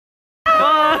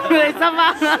Isa pa.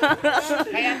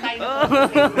 Kaya tayo.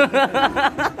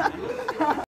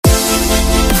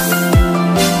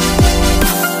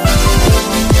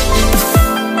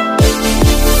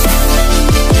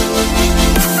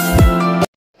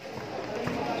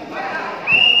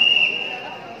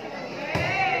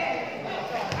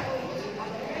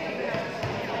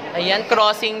 Ayan,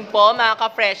 crossing po, mga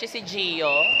ka-fresh, si Gio.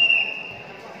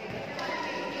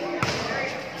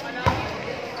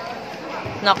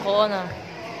 Nako na.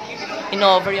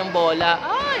 In-over yung bola.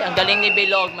 Ay, ang galing ni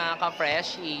Bilog, mga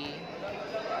ka-freshie.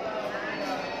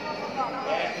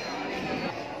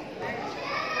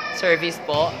 Service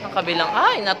po, ng kabilang,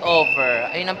 ay, not over.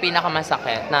 Ayun ang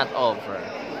pinakamasakit, not over.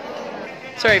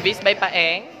 Service by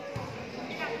Paeng.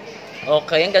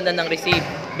 Okay, ang ganda ng receive.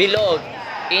 Bilog,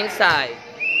 inside.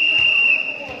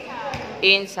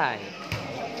 Inside.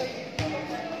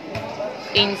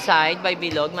 Inside by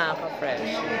Bilog, mga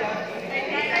ka-fresh.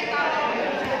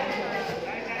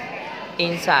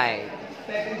 Inside.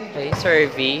 Okay,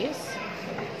 service.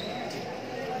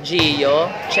 Gio.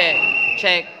 Check.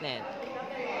 Check net.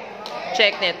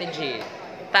 Check net ni Gio.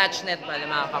 Touch net pala,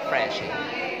 mga ka-fresh.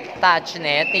 Touch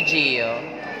net ni Gio.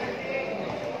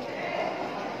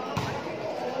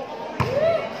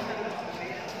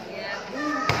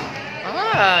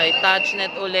 Ay, touch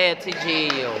net ulit si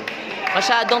Gio.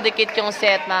 Masyadong dikit yung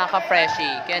set, mga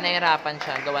ka-freshie. Kaya nahirapan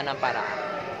siya gawa ng paraan.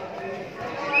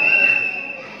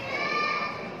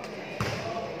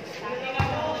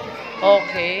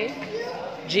 Okay.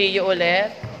 Gio ulit.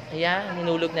 Ayan,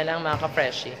 hinulog na lang, mga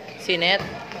ka-freshie. Si net.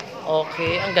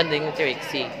 Okay, ang ganda yung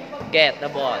Trixie. Get the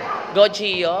ball. Go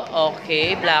Gio.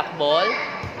 Okay, black ball.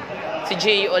 Si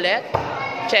Gio ulit.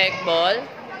 Check ball.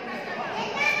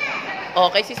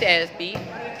 Okay, si Sepi.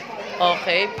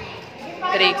 Okay.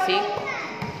 Trixie.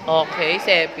 Okay,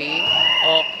 Sepi.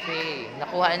 Okay.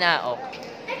 Nakuha na. Okay.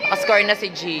 Naka-score na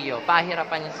si Gio.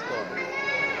 Pahirapan yung score.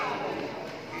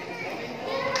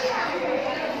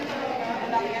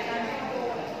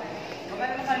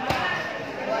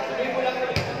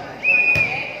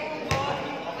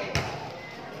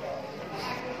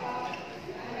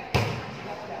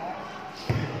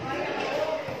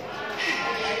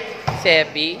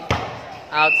 Sepi.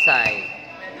 Outside.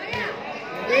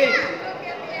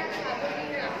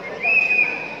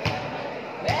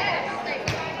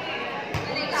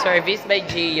 Service by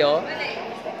Gio.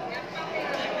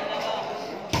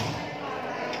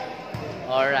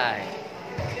 Alright.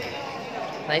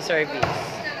 Nice service.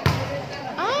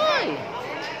 Ay!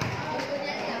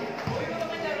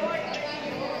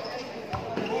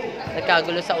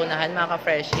 Nagkagulo sa unahan, mga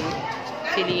ka-freshie.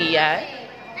 Si Lian.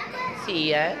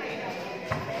 Si Ian.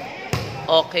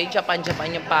 Okay, Japan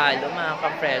yung palo, mga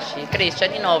ka-freshie.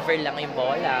 Christian, in-over lang yung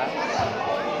bola.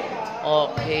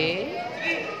 Okay.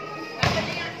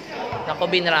 Naku,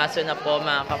 binraso na po,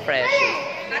 mga ka-freshie.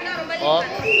 Oh.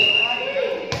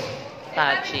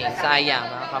 Touching. Sayang,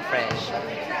 mga ka-freshie.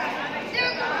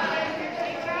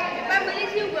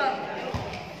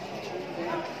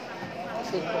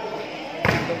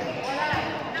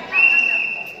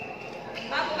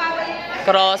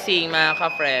 Crossing, mga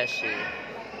ka-freshie.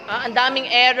 Ang daming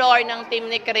error ng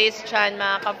team ni Christian,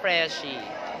 mga ka-freshie.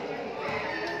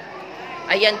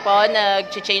 Ayan po,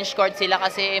 nag-change court sila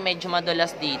kasi medyo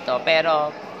madulas dito.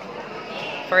 Pero,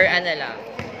 for ano lang,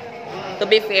 to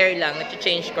be fair lang,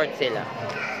 nag-change court sila.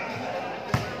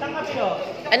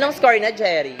 Anong score na,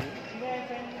 Jerry?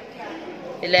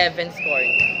 11 score.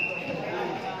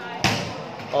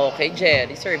 Okay,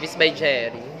 Jerry. Service by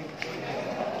Jerry.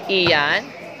 Ian.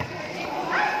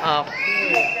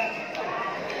 Okay.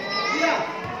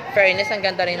 Fairness, ang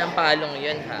ganda rin ng palong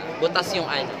yun, ha? Butas yung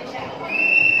ano.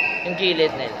 Yung gilid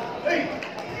nila.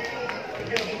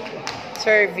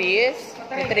 Service.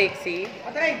 Ni Trixie.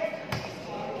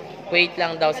 Wait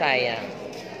lang daw, sayang.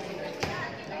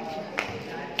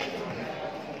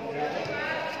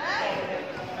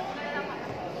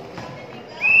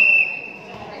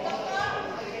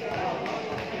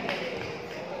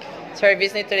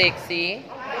 Service ni Trixie.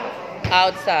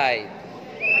 Outside.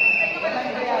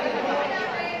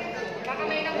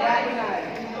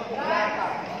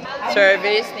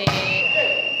 Service ni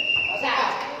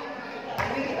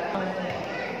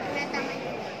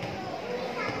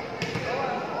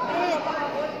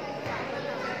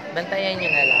bantayan nyo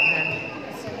na lang, ha?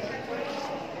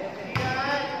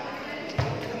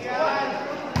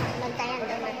 Bantayan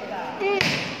daw natin.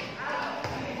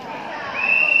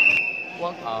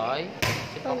 Huwag ay.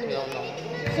 Si Pacquiao lang.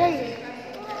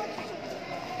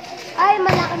 Ay,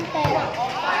 malaking pera.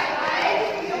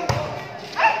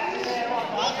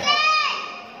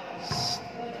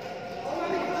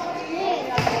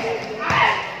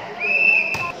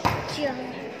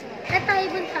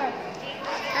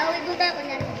 ba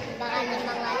kung baka na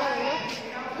mga lang, no?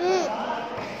 Hmm.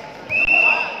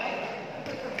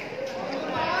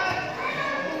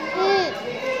 Hmm.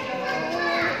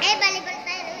 Eh, volleyball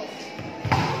tayo, Luis.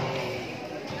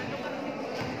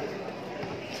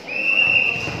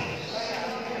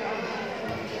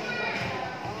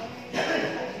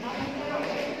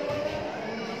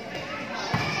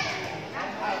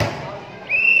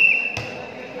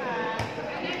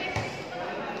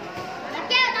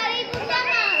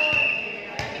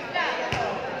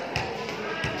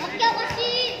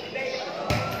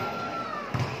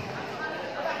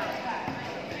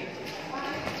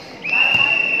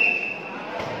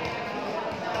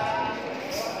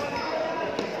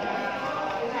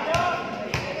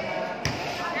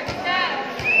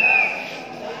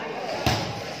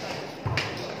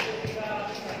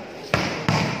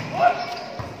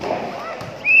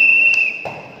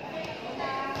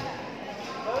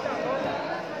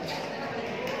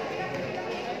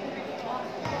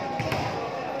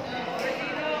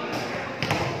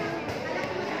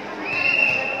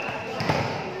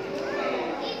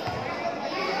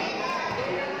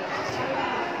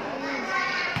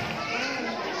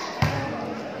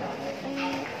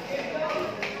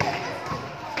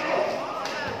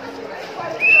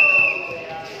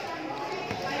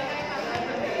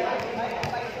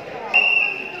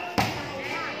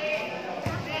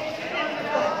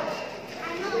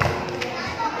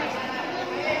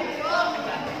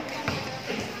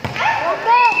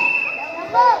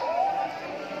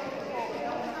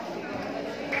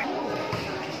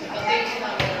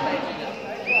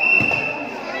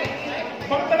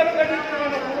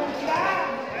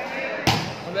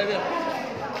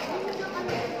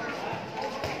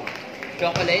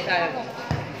 Chocolate tayo.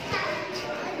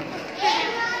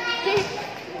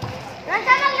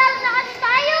 Nasa maglaro na kasi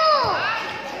tayo!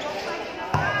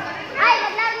 Ay,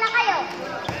 maglaro na kayo!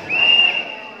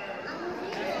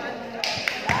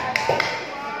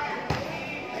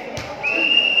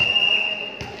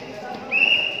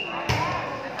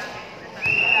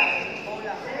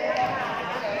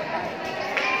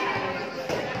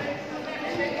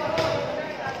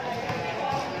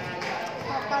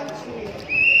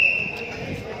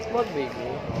 What baby?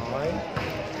 Ay.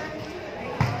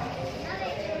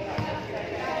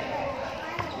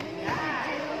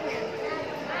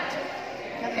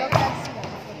 Nag-vlog sila.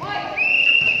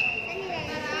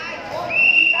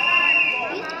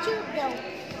 YouTube daw.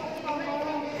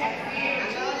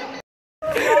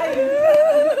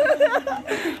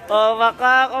 Oh,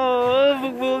 makako.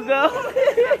 Bugbugan.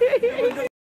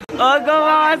 Oh, go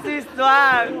mga sis. 1,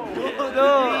 2,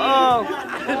 oh.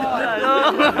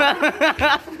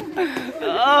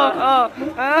 Oh.